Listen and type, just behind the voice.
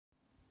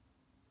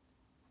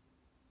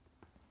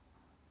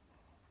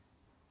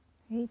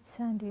8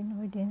 Sunday in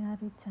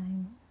Ordinary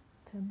Time,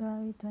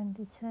 February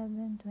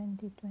 27,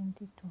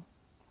 2022.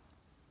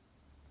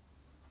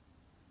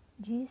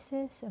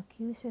 Jesus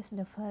accuses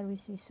the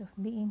Pharisees of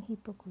being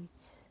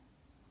hypocrites.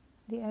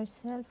 They are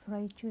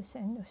self-righteous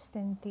and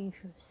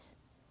ostentatious.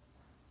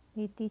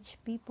 They teach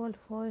people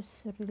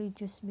false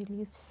religious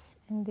beliefs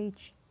and they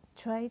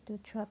try to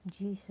trap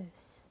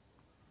Jesus.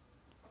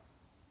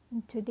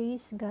 In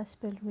today's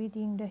Gospel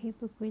reading, the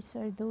hypocrites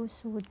are those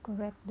who would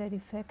correct the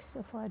defects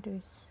of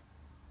others,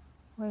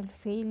 while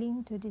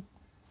failing to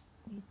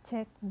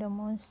detect the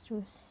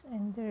monstrous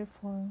and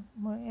therefore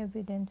more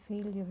evident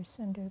failures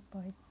on their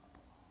part.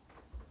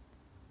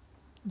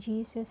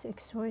 Jesus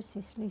exhorts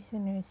his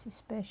listeners,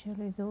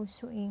 especially those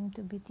who aim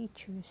to be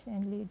teachers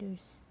and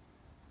leaders,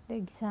 to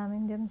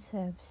examine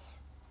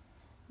themselves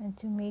and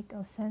to make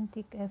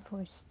authentic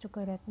efforts to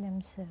correct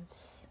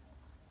themselves.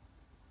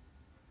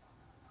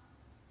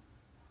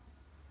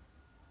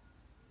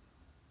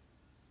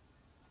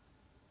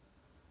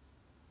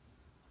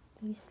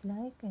 Please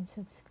like and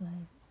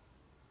subscribe.